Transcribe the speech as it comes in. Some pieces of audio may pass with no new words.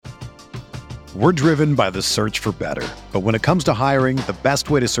We're driven by the search for better. But when it comes to hiring, the best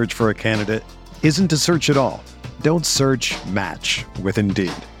way to search for a candidate isn't to search at all. Don't search, match with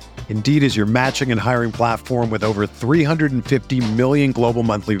Indeed. Indeed is your matching and hiring platform with over 350 million global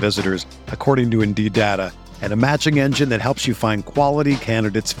monthly visitors, according to Indeed data, and a matching engine that helps you find quality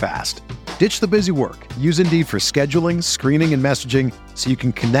candidates fast. Ditch the busy work. Use Indeed for scheduling, screening, and messaging so you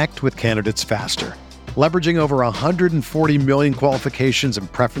can connect with candidates faster. Leveraging over 140 million qualifications and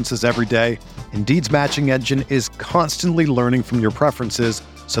preferences every day, Indeed's matching engine is constantly learning from your preferences,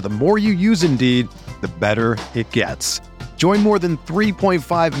 so the more you use Indeed, the better it gets. Join more than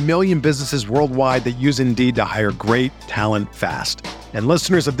 3.5 million businesses worldwide that use Indeed to hire great talent fast. And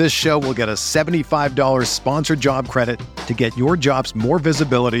listeners of this show will get a $75 sponsored job credit to get your jobs more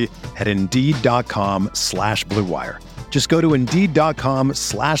visibility at Indeed.com/Blue Wire. Just go to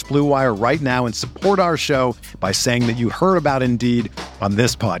Indeed.com/Blue Wire right now and support our show by saying that you heard about Indeed on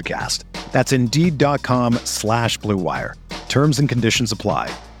this podcast. That's Indeed.com/Blue Wire. Terms and conditions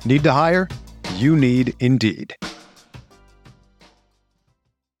apply. Need to hire? You need Indeed.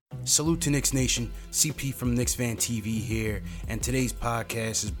 Salute to Knicks Nation, CP from Knicks Fan TV here, and today's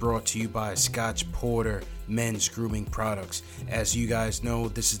podcast is brought to you by Scotch Porter Men's Grooming Products. As you guys know,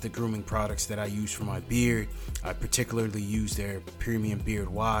 this is the grooming products that I use for my beard. I particularly use their premium beard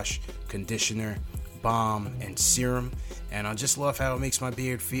wash, conditioner, balm, and serum, and I just love how it makes my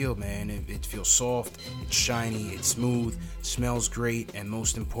beard feel, man. It feels soft, it's shiny, it's smooth, smells great, and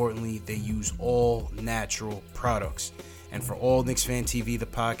most importantly, they use all natural products. And for all Knicks Fan TV, the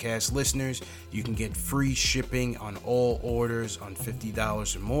podcast listeners, you can get free shipping on all orders on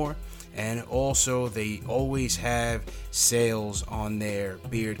 $50 or more. And also, they always have sales on their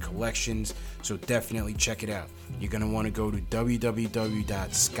beard collections, so definitely check it out. You're going to want to go to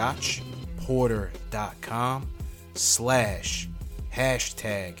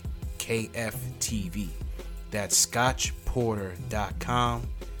www.scotchporter.com/#KFTV. That's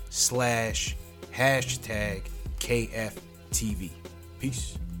scotchporter.com/#KFTV.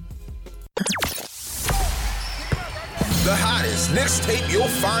 Peace. The hottest Knicks tape you'll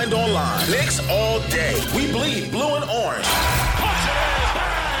find online. Knicks all day. We bleed blue and orange.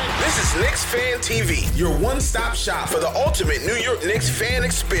 This is Knicks Fan TV, your one-stop shop for the ultimate New York Knicks fan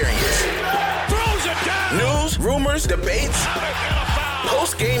experience. Throws it down. News, rumors, debates,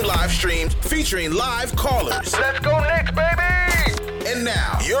 post-game live streams featuring live callers. Let's go Knicks, baby! And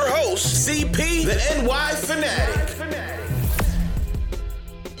now, your host, CP, the NY Fanatic.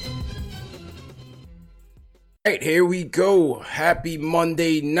 All right, here we go. Happy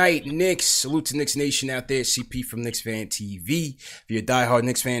Monday night, Knicks. Salute to Knicks Nation out there. CP from Knicks Fan TV. If you're a diehard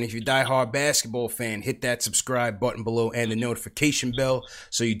Knicks fan, if you're a diehard basketball fan, hit that subscribe button below and the notification bell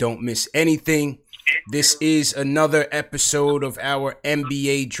so you don't miss anything. This is another episode of our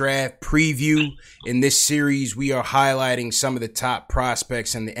NBA draft preview. In this series, we are highlighting some of the top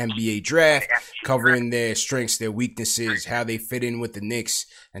prospects in the NBA draft, covering their strengths, their weaknesses, how they fit in with the Knicks,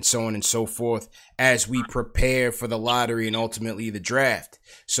 and so on and so forth as we prepare for the lottery and ultimately the draft.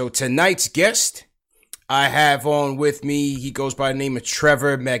 So tonight's guest, I have on with me, he goes by the name of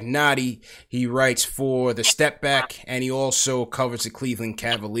Trevor Magnotti. He writes for The Step Back, and he also covers the Cleveland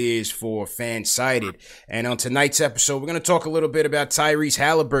Cavaliers for Fansided. And on tonight's episode, we're going to talk a little bit about Tyrese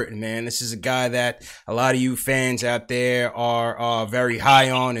Haliburton, man. This is a guy that a lot of you fans out there are very high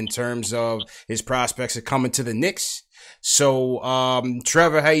on in terms of his prospects of coming to the Knicks. So,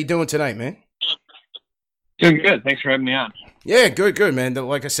 Trevor, how you doing tonight, man? Doing good. Thanks for having me on. Yeah, good, man.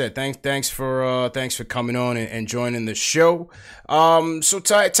 Like I said, thanks for coming on and joining the show. So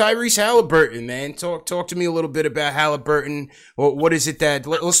Tyrese Haliburton, man, talk to me a little bit about Haliburton. What is it that?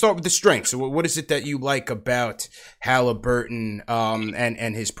 Let's start with the strengths. So, what is it that you like about Haliburton,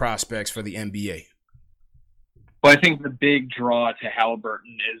 and his prospects for the NBA? Well, I think the big draw to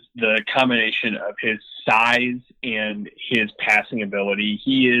Haliburton is the combination of his size and his passing ability.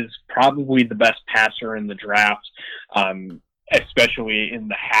 He is probably the best passer in the draft, especially in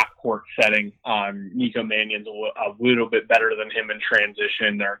the half-court setting. Nico Mannion's a little bit better than him in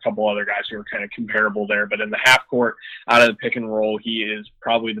transition. There are a couple other guys who are kind of comparable there, but in the half-court, out of the pick and roll, he is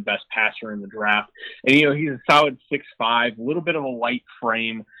probably the best passer in the draft. And, he's a solid 6'5", a little bit of a light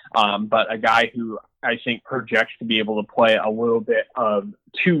frame, but a guy who I think projects to be able to play a little bit of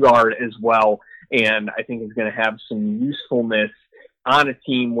two-guard as well, and I think is going to have some usefulness on a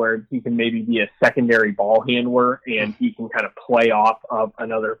team where he can maybe be a secondary ball handler and he can kind of play off of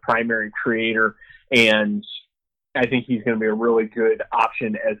another primary creator. And I think he's going to be a really good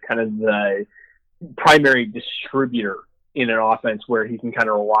option as kind of the primary distributor in an offense where he can kind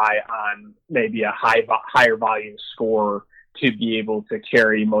of rely on maybe a higher volume scorer to be able to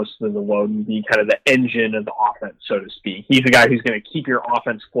carry most of the load and be kind of the engine of the offense, so to speak. He's a guy who's going to keep your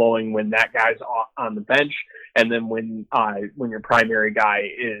offense flowing when that guy's on the bench, and then when your primary guy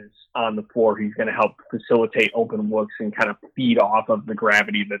is on the floor, he's going to help facilitate open looks and kind of feed off of the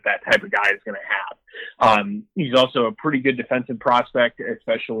gravity that type of guy is going to have. He's also a pretty good defensive prospect,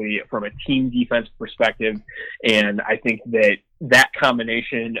 especially from a team defense perspective, and I think that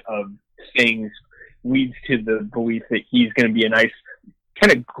combination of things leads to the belief that he's going to be a nice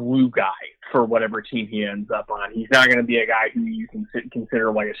kind of glue guy for whatever team he ends up on. He's not going to be a guy who you can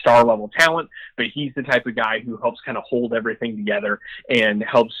consider like a star level talent, but he's the type of guy who helps kind of hold everything together and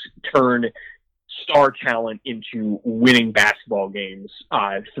helps turn star talent into winning basketball games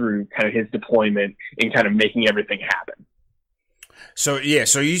through kind of his deployment and kind of making everything happen. So you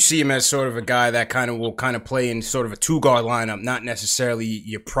see him as sort of a guy that will play in sort of a two-guard lineup, not necessarily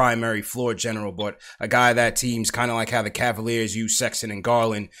your primary floor general, but a guy that teams kind of like how the Cavaliers use Sexton and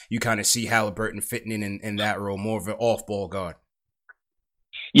Garland. You kind of see Haliburton fitting in that role, more of an off-ball guard.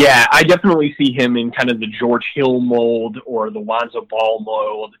 Yeah, I definitely see him in kind of the George Hill mold or the Lonzo Ball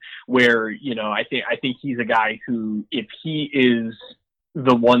mold, where I think he's a guy who, if he is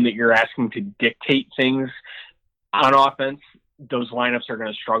the one that you're asking to dictate things on offense, those lineups are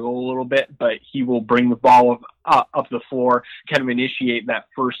going to struggle a little bit, but he will bring the ball up the floor, kind of initiate that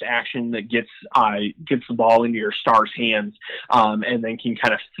first action that gets the ball into your star's hands, and then can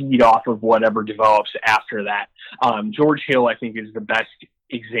kind of feed off of whatever develops after that. George Hill, I think, is the best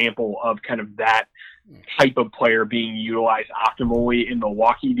example of kind of that type of player being utilized optimally in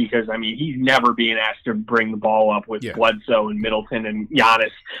Milwaukee, because he's never being asked to bring the ball up with Bledsoe and Middleton and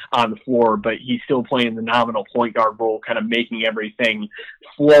Giannis on the floor, but he's still playing the nominal point guard role, kind of making everything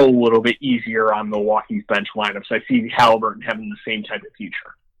flow a little bit easier on Milwaukee's bench lineup. So I see Haliburton having the same type of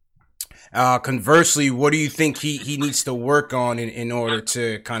future. Conversely, what do you think he needs to work on in order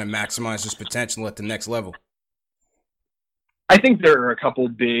to kind of maximize his potential at the next level? I think there are a couple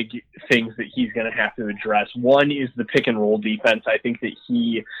big things that he's going to have to address. One is the pick and roll defense. I think that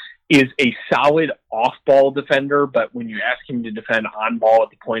he is a solid off-ball defender, but when you ask him to defend on ball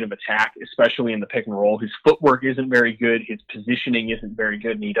at the point of attack, especially in the pick and roll, his footwork isn't very good, his positioning isn't very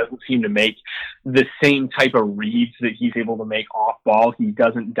good, and he doesn't seem to make the same type of reads that he's able to make off ball. He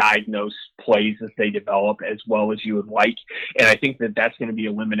doesn't diagnose plays as they develop as well as you would like, and I think that that's going to be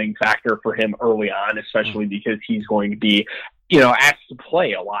a limiting factor for him early on, especially because he's going to be asked to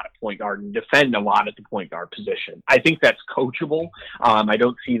play a lot of point guard and defend a lot at the point guard position. I think that's coachable. I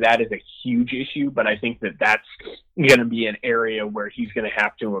don't see that as a huge issue, but I think that that's going to be an area where he's going to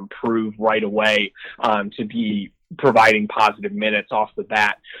have to improve right away to be providing positive minutes off the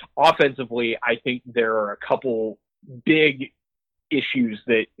bat. Offensively, I think there are a couple big issues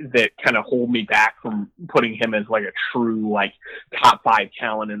that kind of hold me back from putting him as like a true top 5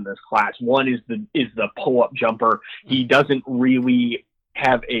 talent in this class. One is the pull-up jumper. He doesn't really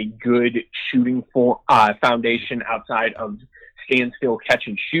have a good shooting foundation outside of stand still, catch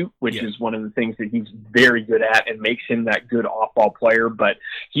and shoot, which is one of the things that he's very good at and makes him that good off-ball player, but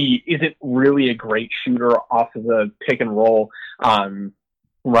he isn't really a great shooter off of the pick and roll,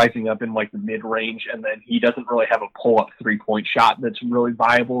 rising up in the mid-range, and then he doesn't really have a pull-up three-point shot that's really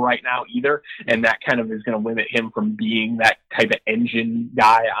viable right now either, and that kind of is going to limit him from being that type of engine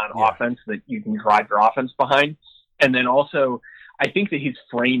guy on offense that you can drive your offense behind. And then also, I think that his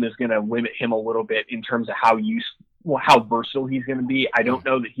frame is going to limit him a little bit in terms of how versatile he's going to be. I don't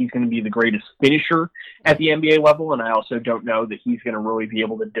know that he's going to be the greatest finisher at the NBA level, and I also don't know that he's going to really be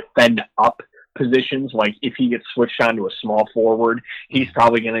able to defend up positions. Like if he gets switched onto a small forward, he's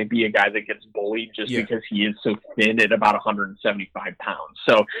probably going to be a guy that gets bullied just because he is so thin at about 175 pounds.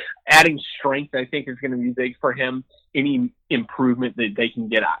 So adding strength, I think, is going to be big for him. Any improvement that they can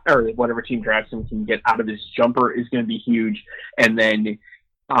get out, or whatever team drafts him can get out of his jumper, is going to be huge. And then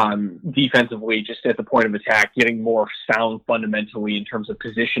defensively, just at the point of attack, getting more sound fundamentally in terms of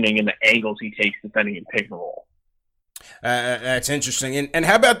positioning and the angles he takes defending in pick and roll. That's interesting. And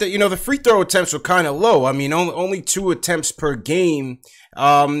how about the free throw attempts were kind of low. Only 2 attempts per game.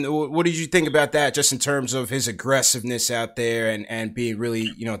 What did you think about that, just in terms of his aggressiveness out there and being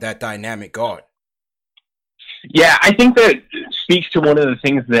really, that dynamic guard? Yeah, I think that speaks to one of the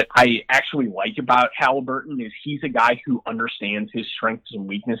things that I actually like about Haliburton is he's a guy who understands his strengths and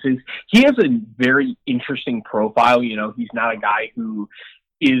weaknesses. He has a very interesting profile. He's not a guy who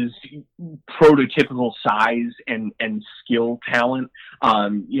is prototypical size and skill talent.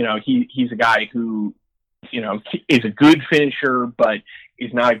 He's a guy who, is a good finisher, but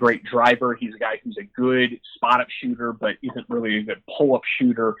is not a great driver. He's a guy who's a good spot-up shooter, but isn't really a good pull-up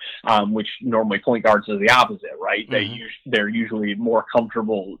shooter, which normally point guards are the opposite, right? Mm-hmm. They're usually more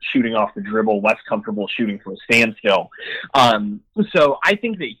comfortable shooting off the dribble, less comfortable shooting from a standstill. So I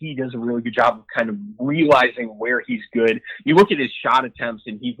think that he does a really good job of kind of realizing where he's good. You look at his shot attempts,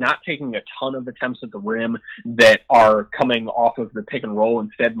 and he's not taking a ton of attempts at the rim that are coming off of the pick and roll.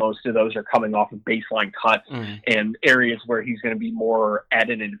 Instead, most of those are coming off of baseline cuts and areas where he's going to be more at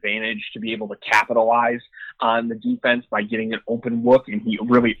an advantage to be able to capitalize on the defense by getting an open look, and he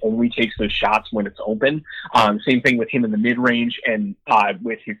really only takes those shots when it's open. Same thing with him in the mid-range, and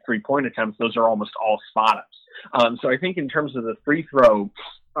with his three-point attempts, those are almost all spot-ups. So I think in terms of the free throw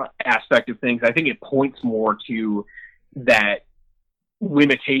aspect of things, I think it points more to that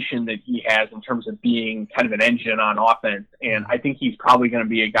limitation that he has in terms of being kind of an engine on offense. And I think he's probably going to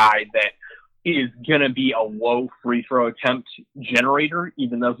be a guy that is going to be a low free throw attempt generator,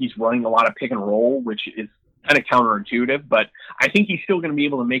 even though he's running a lot of pick and roll, which is kind of counterintuitive. But I think he's still going to be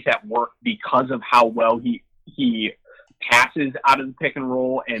able to make that work because of how well he passes out of the pick and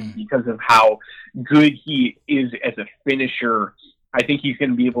roll, and because of how good he is as a finisher. I think he's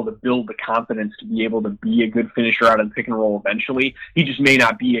going to be able to build the confidence to be able to be a good finisher out of the pick and roll eventually. He just may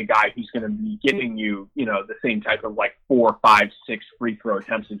not be a guy who's going to be giving you, the same type of 4, 5, 6 free throw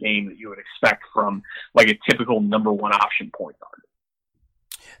attempts a game that you would expect from like a typical number one option point guard.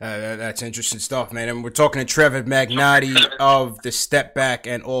 That's interesting stuff, man. And we're talking to Trevor Magnotti of the Step Back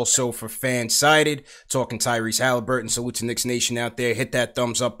and also for Fansided, talking Tyrese Haliburton. Salute to Knicks Nation out there. Hit that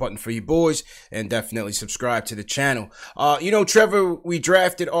thumbs up button for you boys and definitely subscribe to the channel. Trevor, we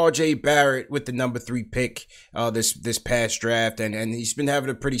drafted RJ Barrett with the number 3 pick this past draft, and he's been having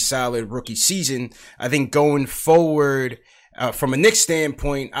a pretty solid rookie season. I think going forward, from a Knicks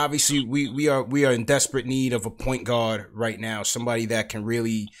standpoint, obviously we are in desperate need of a point guard right now, somebody that can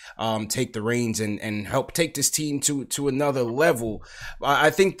really take the reins and help take this team to another level. I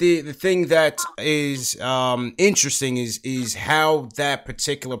think the thing that is interesting is how that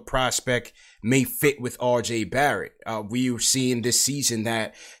particular prospect may fit with RJ Barrett. We're seeing this season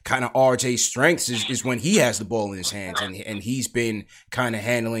that kind of RJ's strengths is when he has the ball in his hands, and he's been kind of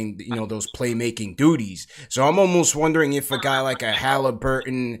handling, those playmaking duties. So I'm almost wondering if a guy like a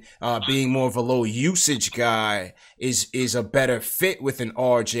Haliburton, being more of a low usage guy, is a better fit with an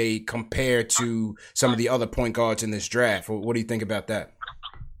RJ compared to some of the other point guards in this draft. What do you think about that?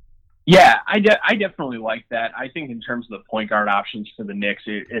 Yeah, I definitely like that. I think in terms of the point guard options for the Knicks,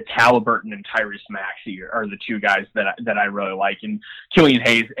 it's Haliburton and Tyrese Maxey are the two guys that I really like, and Killian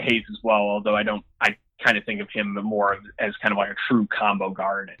Hayes as well. Although I kind of think of him more as kind of like a true combo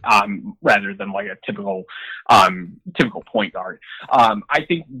guard, rather than like a typical point guard. I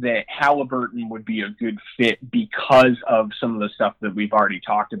think that Haliburton would be a good fit because of some of the stuff that we've already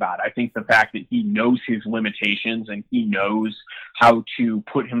talked about. I think the fact that he knows his limitations and he knows how to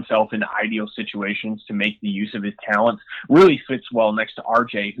put himself in ideal situations to make the use of his talents really fits well next to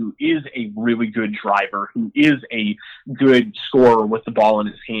RJ, who is a really good driver, who is a good scorer with the ball in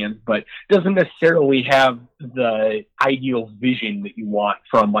his hands, but doesn't necessarily have the ideal vision that you want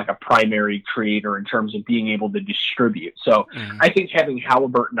from like a primary creator in terms of being able to distribute. So I think having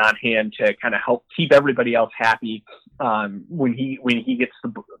Haliburton on hand to kind of help keep everybody else happy, when he gets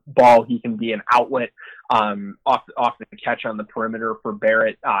the ball, he can be an outlet off the catch on the perimeter for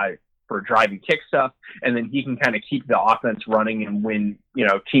Barrett, for driving kick stuff, and then he can kind of keep the offense running. And when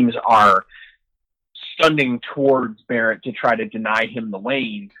teams are stunning towards Barrett to try to deny him the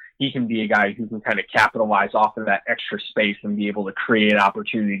lane, he can be a guy who can kind of capitalize off of that extra space and be able to create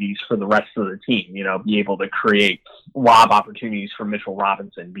opportunities for the rest of the team, be able to create lob opportunities for Mitchell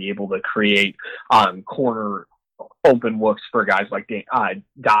Robinson, be able to create corner open looks for guys like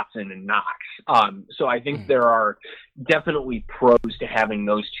Dotson and Knox. So I think there are definitely pros to having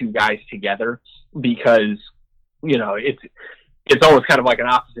those two guys together, because, it's always kind of like an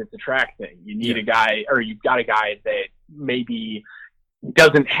opposites attract thing. You need a guy, or you've got a guy that maybe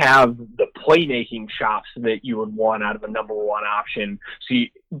doesn't have the playmaking chops that you would want out of a number one option,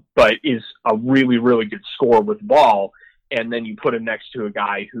 but is a really, really good scorer with the ball. And then you put him next to a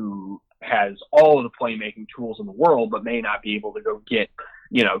guy who has all of the playmaking tools in the world, but may not be able to go get,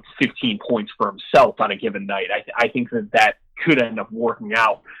 15 points for himself on a given night. I think that could end up working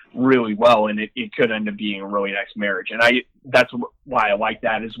out really well, and it could end up being a really nice marriage. And that's why I like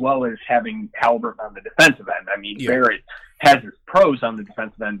that, as well as having Haliburton on the defensive end. I mean, Barrett has his pros on the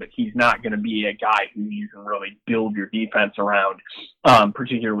defensive end, but he's not going to be a guy who you can really build your defense around,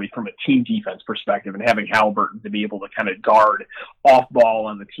 particularly from a team defense perspective. And having Haliburton to be able to kind of guard off ball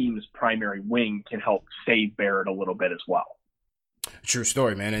on the team's primary wing can help save Barrett a little bit as well. True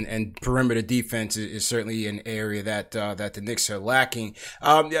story, man. And perimeter defense is certainly an area that that the Knicks are lacking.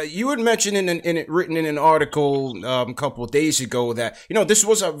 You had mentioned written in an article a couple of days ago that, this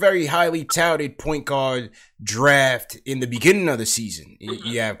was a very highly touted point guard draft in the beginning of the season.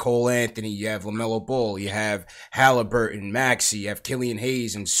 You have Cole Anthony, you have LaMelo Ball, you have Haliburton, Maxey, you have Killian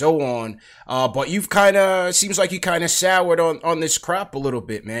Hayes, and so on. But seems like you kind of soured on this crop a little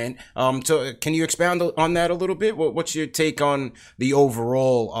bit, man. So can you expound on that a little bit? What's your take on the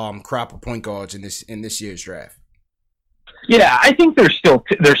overall crop of point guards in this year's draft? Yeah, I think there's still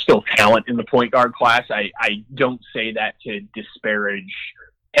talent in the point guard class. I don't say that to disparage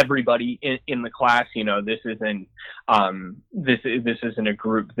everybody in the class. This isn't this isn't a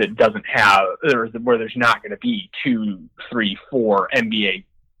group that doesn't have where there's not going to be 2, 3, 4 NBA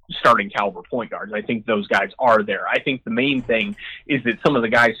starting caliber point guards. I think those guys are there. I think the main thing is that some of the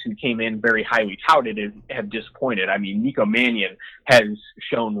guys who came in very highly touted have disappointed. I mean, Nico Mannion has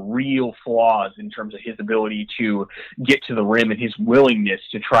shown real flaws in terms of his ability to get to the rim and his willingness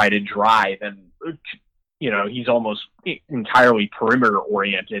to try to drive, and he's almost entirely perimeter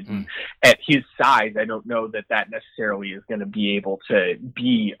oriented. And at his size, I don't know that necessarily is going to be able to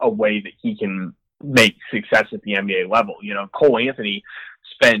be a way that he can make success at the NBA level. Cole Anthony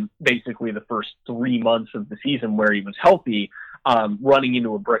spent basically the first 3 months of the season where he was healthy, running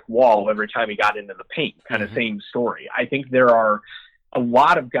into a brick wall every time he got into the paint. Kind of same story. I think there are a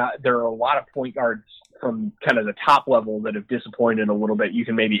lot of point guards from kind of the top level that have disappointed a little bit. You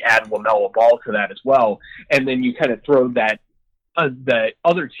can maybe add LaMelo Ball to that as well, and then you kind of throw that the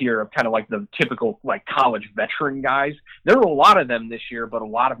other tier of kind of like the typical like college veteran guys. There are a lot of them this year, but a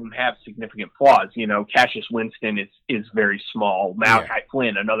lot of them have significant flaws. Cassius Winston is very small. Malachi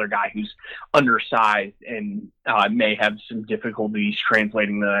Flynn, another guy who's undersized and may have some difficulties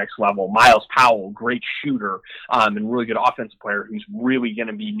translating to the next level. Miles Powell, great shooter, and really good offensive player who's really going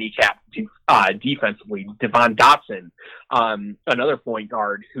to be kneecapped defensively. Devon Dotson, another point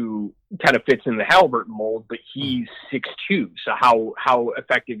guard who kind of fits in the Haliburton mold, but he's 6'2". So how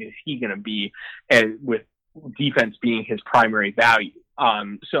effective is he going to be with defense being his primary value?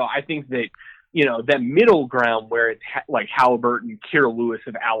 So I think that, that middle ground where it's like Haliburton, Kira Lewis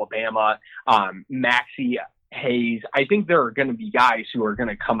of Alabama, Maxey, Hayes, I think there are going to be guys who are going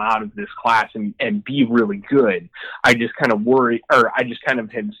to come out of this class and be really good. I just kind of worry, or I just kind of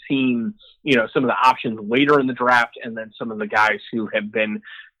have seen, some of the options later in the draft, and then some of the guys who have been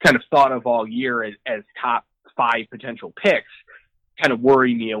kind of thought of all year as top 5 potential picks kind of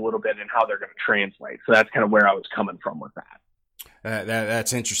worry me a little bit in how they're going to translate. So that's kind of where I was coming from with that.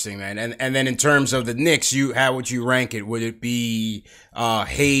 That's interesting, man. And then in terms of the Knicks, how would you rank it? Would it be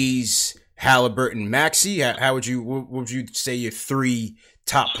Hayes, Haliburton, Maxey? How would you say your 3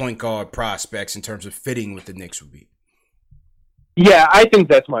 top point guard prospects in terms of fitting with the Knicks would be? Yeah, I think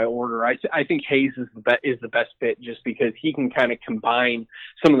that's my order. I think Hayes is the best fit just because he can kind of combine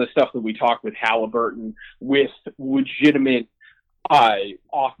some of the stuff that we talked with Haliburton with legitimate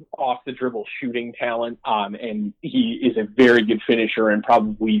off the dribble shooting talent, and he is a very good finisher and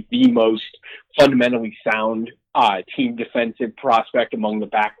probably the most fundamentally sound team defensive prospect among the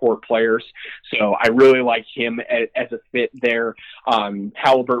backcourt players. So I really like him as a fit there.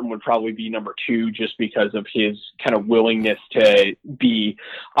 Haliburton would probably be number 2 just because of his kind of willingness to be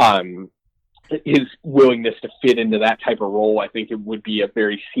his willingness to fit into that type of role. I think it would be a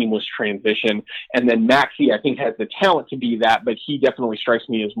very seamless transition. And then Maxey, I think, has the talent to be that, but he definitely strikes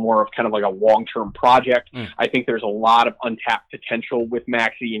me as more of kind of like a long-term project. I think there's a lot of untapped potential with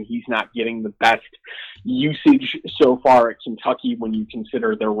Maxey, and he's not getting the best usage so far at Kentucky when you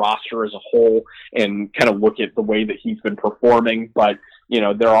consider their roster as a whole and kind of look at the way that he's been performing. But,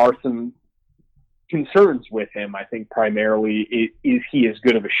 there are some concerns with him. I think primarily is he as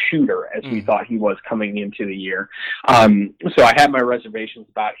good of a shooter as we thought he was coming into the year. So I have my reservations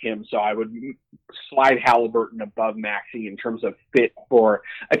about him. So I would slide Haliburton above Maxey in terms of fit for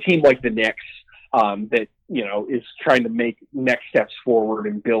a team like the Knicks that, is trying to make next steps forward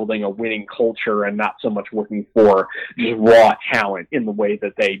in building a winning culture and not so much looking for just raw talent in the way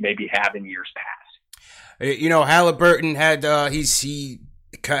that they maybe have in years past. Haliburton had he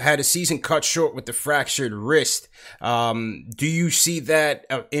had a season cut short with the fractured wrist. Do you see that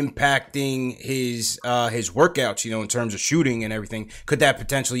impacting his workouts, in terms of shooting and everything? Could that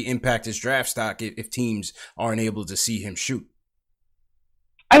potentially impact his draft stock if teams aren't able to see him shoot?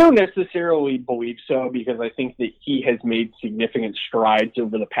 I don't necessarily believe so, because I think that he has made significant strides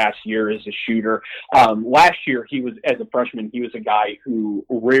over the past year as a shooter. Last year, as a freshman, he was a guy who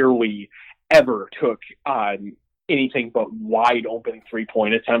rarely ever took anything but wide open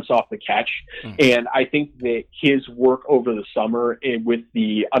 3-point attempts off the catch. And I think that his work over the summer with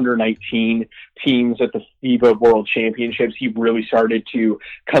the under 19 teams at the FIBA World Championships, he really started to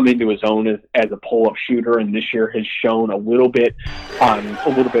come into his own as a pull-up shooter, and this year has shown a little bit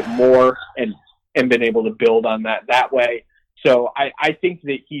more and been able to build on that way. So I think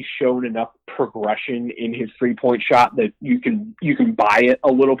that he's shown enough progression in his 3-point shot that you can buy it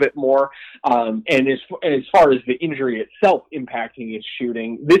a little bit more. And as far as the injury itself impacting his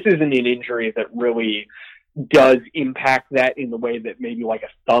shooting, this isn't an injury that really does impact that in the way that maybe like a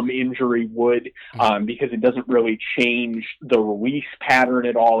thumb injury would, because it doesn't really change the release pattern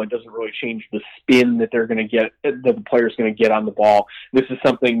at all. It doesn't really change the spin that the player's going to get on the ball. This is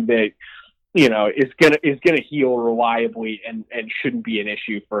something that, you know, is gonna heal reliably and shouldn't be an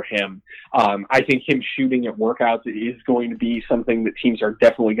issue for him. I think him shooting at workouts is going to be something that teams are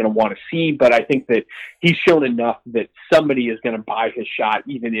definitely going to want to see, but I think that he's shown enough that somebody is going to buy his shot,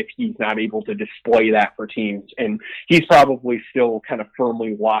 even if he's not able to display that for teams. And he's probably still kind of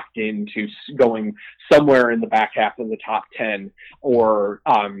firmly locked into going somewhere in the back half of the top 10 or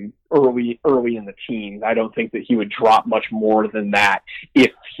early in the teens. I don't think that he would drop much more than that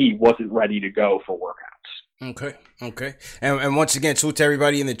if he wasn't ready to go for workouts. Okay. And once again, salute to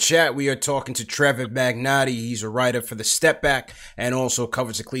everybody in the chat. We are talking to Trevor Magnotti. He's a writer for the Step Back and also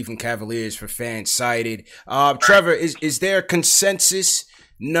covers the Cleveland Cavaliers for Fansided. Trevor, is there a consensus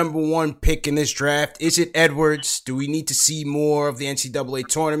number one pick in this draft? Is it Edwards? Do we need to see more of the NCAA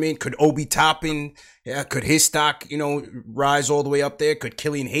tournament? Could Obi Toppin, could his stock, rise all the way up there? Could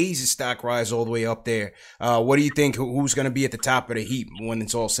Killian Hayes' stock rise all the way up there? What do you think? Who's going to be at the top of the heap when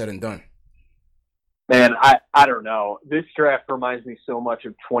it's all said and done? Man, I don't know. This draft reminds me so much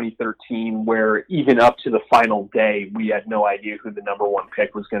of 2013, where even up to the final day, we had no idea who the number one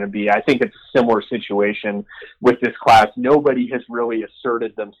pick was going to be. I think it's a similar situation with this class. Nobody has really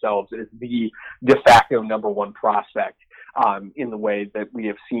asserted themselves as the de facto number one prospect in the way that we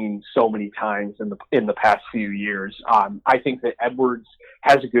have seen so many times in the past few years. I think that Edwards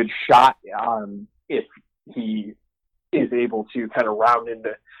has a good shot if he is able to kind of round into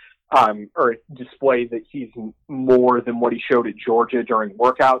or display that he's more than what he showed at Georgia during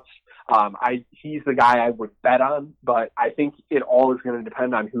workouts. He's the guy I would bet on, but I think it all is going to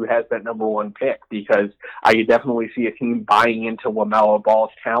depend on who has that number one pick, because I could definitely see a team buying into LaMelo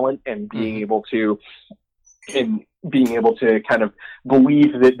Ball's talent and being able to kind of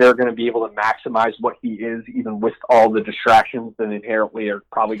believe that they're going to be able to maximize what he is, even with all the distractions that inherently are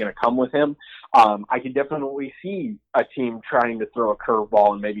probably going to come with him. I could definitely see a team trying to throw a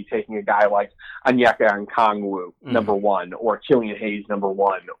curveball and maybe taking a guy like Onyeka Okongwu, number one, or Killian Hayes, number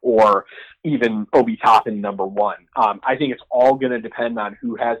one, or even Obi Toppin, number one. I think it's all going to depend on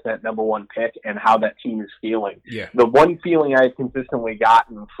who has that number one pick and how that team is feeling. Yeah. The one feeling I've consistently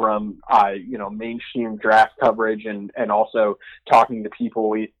gotten from, mainstream draft coverage and also talking to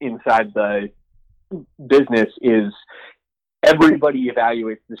people inside the business is everybody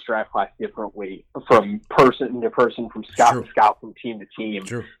evaluates this draft class differently from person to person, from scout to scout, from team to team.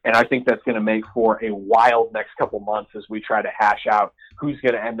 True. And I think that's going to make for a wild next couple months as we try to hash out who's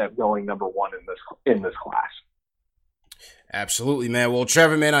going to end up going number one in this class. Absolutely, man. Well,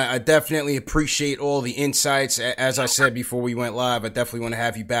 Trevor, man, I definitely appreciate all the insights. As I said before we went live, I definitely want to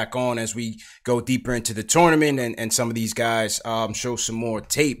have you back on as we go deeper into the tournament and some of these guys show some more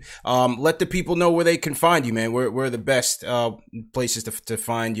tape. Let the people know where they can find you, man. Where are the best places to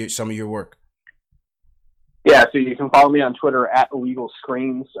find some of your work? Yeah, so you can follow me on Twitter at Illegal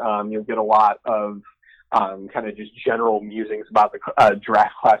Screens. You'll get a lot of kind of just general musings about the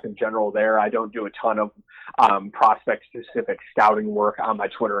draft class in general there. I don't do a ton of prospect-specific scouting work on my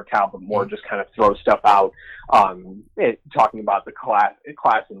Twitter account, but more just kind of throw stuff out talking about the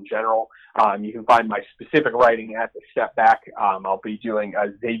class in general. You can find my specific writing at the Step Back. I'll be doing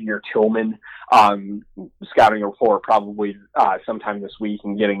a Xavier Tillman scouting report probably sometime this week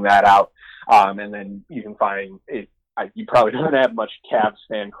and getting that out. And then you can find it. You probably don't have much Cavs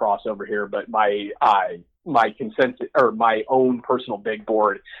fan crossover here, but my consensus or my own personal big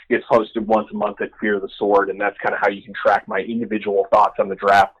board gets posted once a month at Fear the Sword, and that's kind of how you can track my individual thoughts on the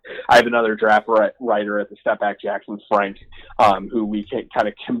draft. I have another draft writer at the Step Back, Jackson Frank, who we can kind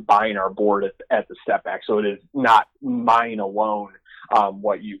of combine our board at the Step Back, so it is not mine alone.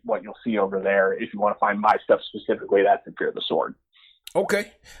 What you'll see over there, if you want to find my stuff specifically, that's at Fear the Sword.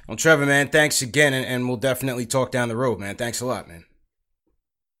 Okay. Well, Trevor, man, thanks again, and we'll definitely talk down the road, man. Thanks a lot, man.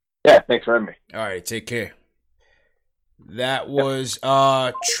 Yeah, thanks for having me. All right, take care. That was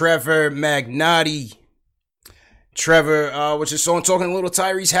Trevor Magnotti. Trevor was just on talking a little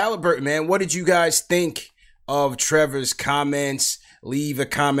Tyrese Haliburton, man. What did you guys think of Trevor's comments. Leave a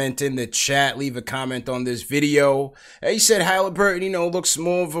comment in the chat. Leave a comment on this video. He said Haliburton, looks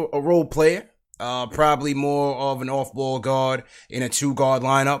more of a role player. Probably more of an off-ball guard in a two-guard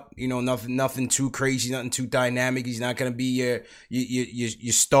lineup. Nothing too crazy, nothing too dynamic. He's not going to be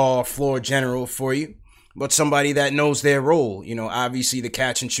your star floor general for you, but somebody that knows their role. Obviously the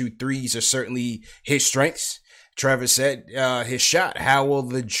catch and shoot threes are certainly his strengths. Trevor said his shot. How will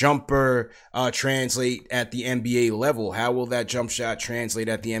the jumper translate at the NBA level? How will that jump shot translate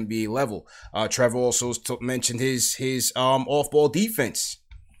at the NBA level? Trevor also mentioned his off-ball defense.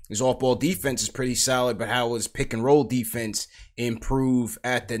 His off-ball defense is pretty solid, but how will his pick-and-roll defense improve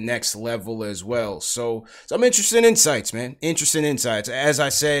at the next level as well? So some interesting insights, man. Interesting insights. As I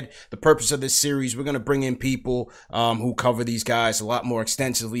said, the purpose of this series, we're going to bring in people who cover these guys a lot more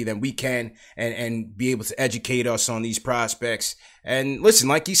extensively than we can and be able to educate us on these prospects. And listen,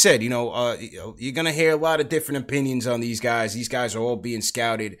 like you said, you're going to hear a lot of different opinions on these guys. These guys are all being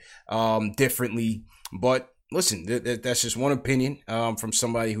scouted differently, but listen, that's just one opinion from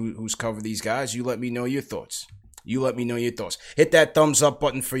somebody who's covered these guys. You let me know your thoughts. Hit that thumbs up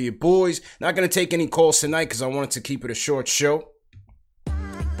button for your boys. Not going to take any calls tonight because I wanted to keep it a short show.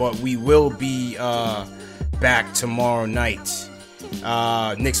 But we will be back tomorrow night.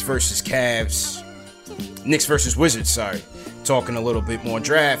 Knicks versus Wizards, sorry. Talking a little bit more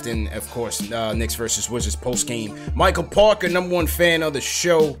draft and, of course, Knicks versus Wizards post-game. Michael Parker, number one fan of the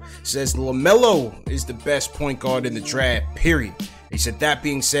show, says LaMelo is the best point guard in the draft, period. He said, that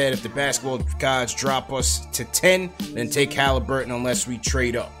being said, if the basketball gods drop us to 10, then take Haliburton unless we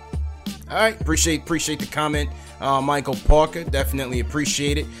trade up. All right, appreciate the comment, Michael Parker. Definitely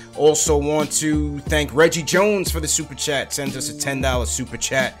appreciate it. Also want to thank Reggie Jones for the super chat. Sends us a $10 super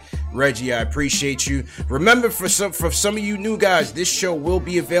chat. Reggie, I appreciate you. Remember, for some of you new guys, this show will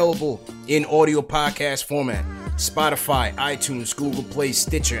be available in audio podcast format. Spotify, iTunes, Google Play,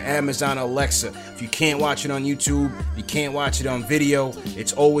 Stitcher, Amazon, Alexa. If you can't watch it on YouTube, you can't watch it on video,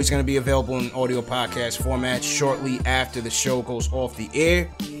 it's always going to be available in audio podcast format shortly after the show goes off the air.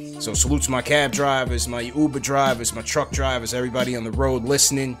 So salute to my cab drivers, my Uber drivers, my truck drivers, everybody on the road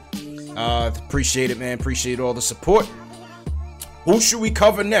listening. Appreciate it, man. Appreciate all the support. Who should we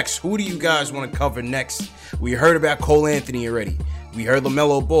cover next? Who do you guys want to cover next? We heard about Cole Anthony already. We heard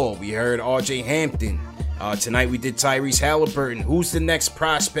LaMelo Ball. We heard RJ Hampton. Tonight we did Tyrese Haliburton. Who's the next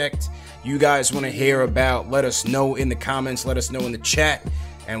prospect you guys want to hear about? Let us know in the comments. Let us know in the chat.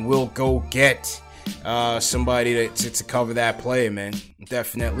 And we'll go get somebody to cover that player, man.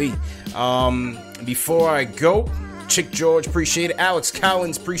 Definitely. Before I go, Chick George, appreciate it. Alex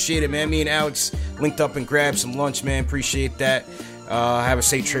Collins, appreciate it, man. Me and Alex linked up and grabbed some lunch, man. Appreciate that. Have a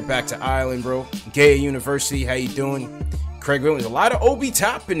safe trip back to Ireland, bro. Gaya University, how you doing? Craig Williams, a lot of OB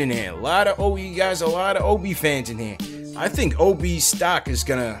Toppin in here. A lot of OB fans in here. I think OB's stock is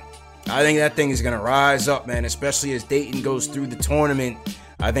I think that thing is gonna rise up, man. Especially as Dayton goes through the tournament.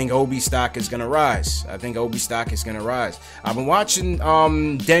 I think OB stock is gonna rise. I've been watching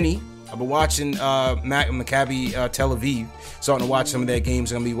Denny. I've been watching Maccabi Tel Aviv. Starting to watch some of their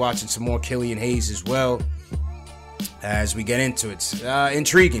games. I'm gonna be watching some more Killian Hayes as well as we get into it. It's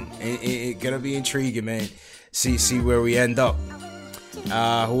intriguing. It's gonna be intriguing, man. See where we end up.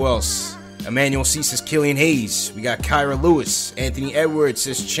 Who else? Emmanuel C says Killian Hayes. We got Kyra Lewis. Anthony Edwards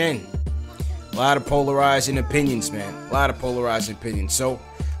says Chen. A lot of polarizing opinions, man. So,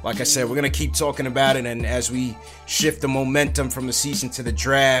 like I said, we're going to keep talking about it. And as we shift the momentum from the season to the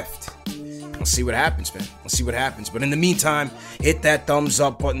draft, let's see what happens, man. But in the meantime, hit that thumbs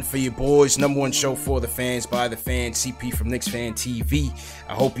up button for your boys. Number one show for the fans, by the fans, CP from Knicks Fan TV.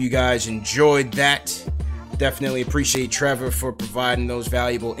 I hope you guys enjoyed that. Definitely appreciate Trevor for providing those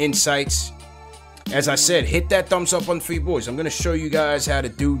valuable insights. As I said, hit that thumbs up button for your boys. I'm going to show you guys how to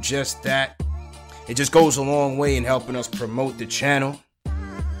do just that. It just goes a long way in helping us promote the channel.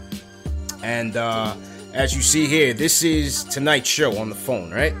 And as you see here, this is tonight's show on the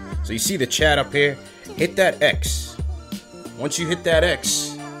phone, right? So you see the chat up here. Hit that X. Once you hit that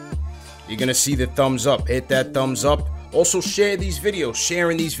X, you're going to see the thumbs up. Hit that thumbs up. Also, share these videos.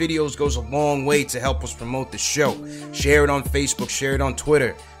 Sharing these videos goes a long way to help us promote the show. Share it on Facebook. Share it on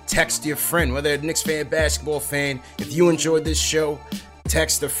Twitter. Text your friend, whether they're a Knicks fan, basketball fan. If you enjoyed this show,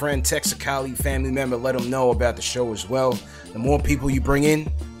 text a friend, text a colleague, family member. Let them know about the show as well. The more people you bring in,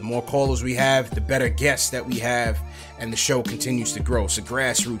 the more callers we have, the better guests that we have, and the show continues to grow. It's a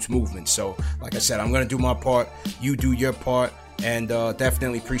grassroots movement. So, like I said, I'm going to do my part. You do your part. And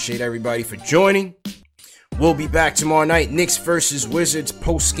definitely appreciate everybody for joining. We'll be back tomorrow night. Knicks versus Wizards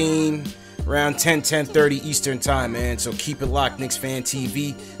post-game around 10:30 Eastern time, man. So keep it locked, Knicks Fan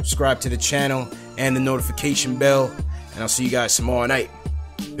TV. Subscribe to the channel and the notification bell. And I'll see you guys tomorrow night.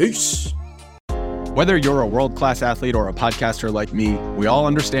 Peace. Whether you're a world-class athlete or a podcaster like me, we all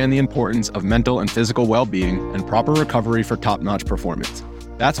understand the importance of mental and physical well-being and proper recovery for top-notch performance.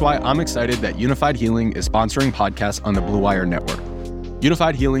 That's why I'm excited that Unified Healing is sponsoring podcasts on the Blue Wire Network.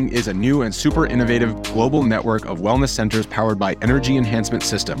 Unified Healing is a new and super innovative global network of wellness centers powered by Energy Enhancement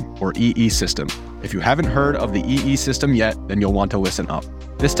System, or EE System. If you haven't heard of the EE System yet, then you'll want to listen up.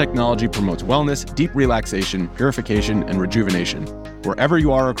 This technology promotes wellness, deep relaxation, purification, and rejuvenation. Wherever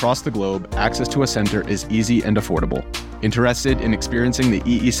you are across the globe, access to a center is easy and affordable. Interested in experiencing the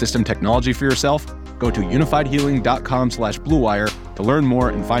EE System technology for yourself? Go to unifiedhealing.com/bluewire to learn more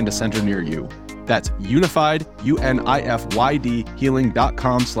and find a center near you. That's unified, UNIFYD,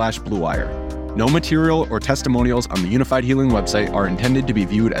 healing.com/bluewire. No material or testimonials on the Unified Healing website are intended to be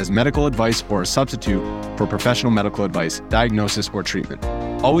viewed as medical advice or a substitute for professional medical advice, diagnosis, or treatment.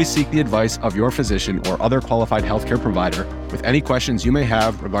 Always seek the advice of your physician or other qualified healthcare provider with any questions you may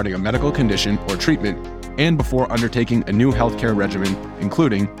have regarding a medical condition or treatment and before undertaking a new healthcare regimen,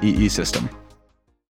 including EE System.